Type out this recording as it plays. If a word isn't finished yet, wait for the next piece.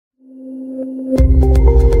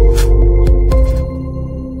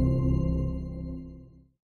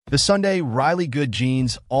The Sunday Riley Good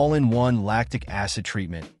Genes All-in-One Lactic Acid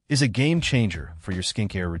Treatment is a game changer for your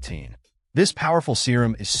skincare routine. This powerful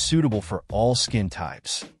serum is suitable for all skin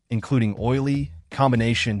types, including oily,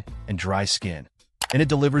 combination, and dry skin, and it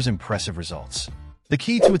delivers impressive results. The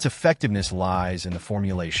key to its effectiveness lies in the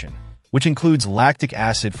formulation, which includes lactic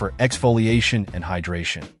acid for exfoliation and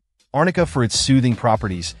hydration, arnica for its soothing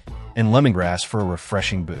properties, and lemongrass for a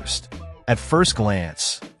refreshing boost. At first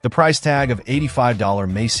glance, the price tag of $85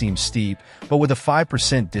 may seem steep, but with a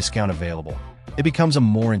 5% discount available, it becomes a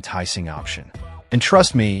more enticing option. And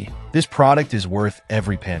trust me, this product is worth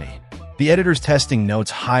every penny. The editor's testing notes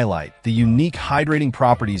highlight the unique hydrating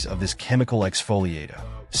properties of this chemical exfoliator,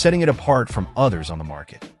 setting it apart from others on the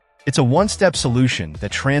market. It's a one-step solution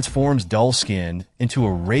that transforms dull skin into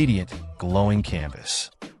a radiant, glowing canvas.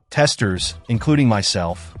 Testers, including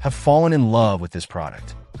myself, have fallen in love with this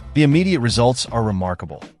product. The immediate results are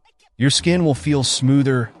remarkable. Your skin will feel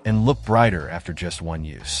smoother and look brighter after just one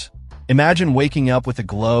use. Imagine waking up with the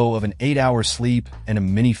glow of an 8-hour sleep and a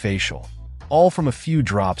mini facial, all from a few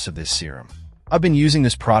drops of this serum. I've been using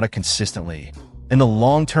this product consistently, and the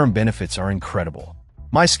long-term benefits are incredible.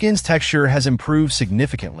 My skin's texture has improved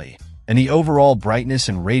significantly, and the overall brightness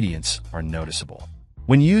and radiance are noticeable.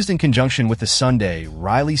 When used in conjunction with the Sunday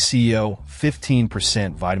Riley CEO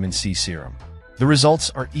 15% Vitamin C Serum, the results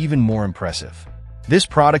are even more impressive. This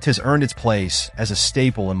product has earned its place as a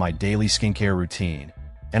staple in my daily skincare routine,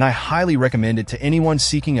 and I highly recommend it to anyone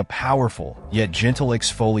seeking a powerful yet gentle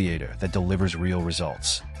exfoliator that delivers real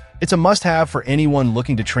results. It's a must-have for anyone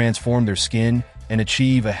looking to transform their skin and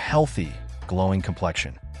achieve a healthy, glowing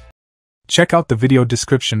complexion. Check out the video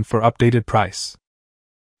description for updated price.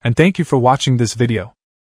 And thank you for watching this video.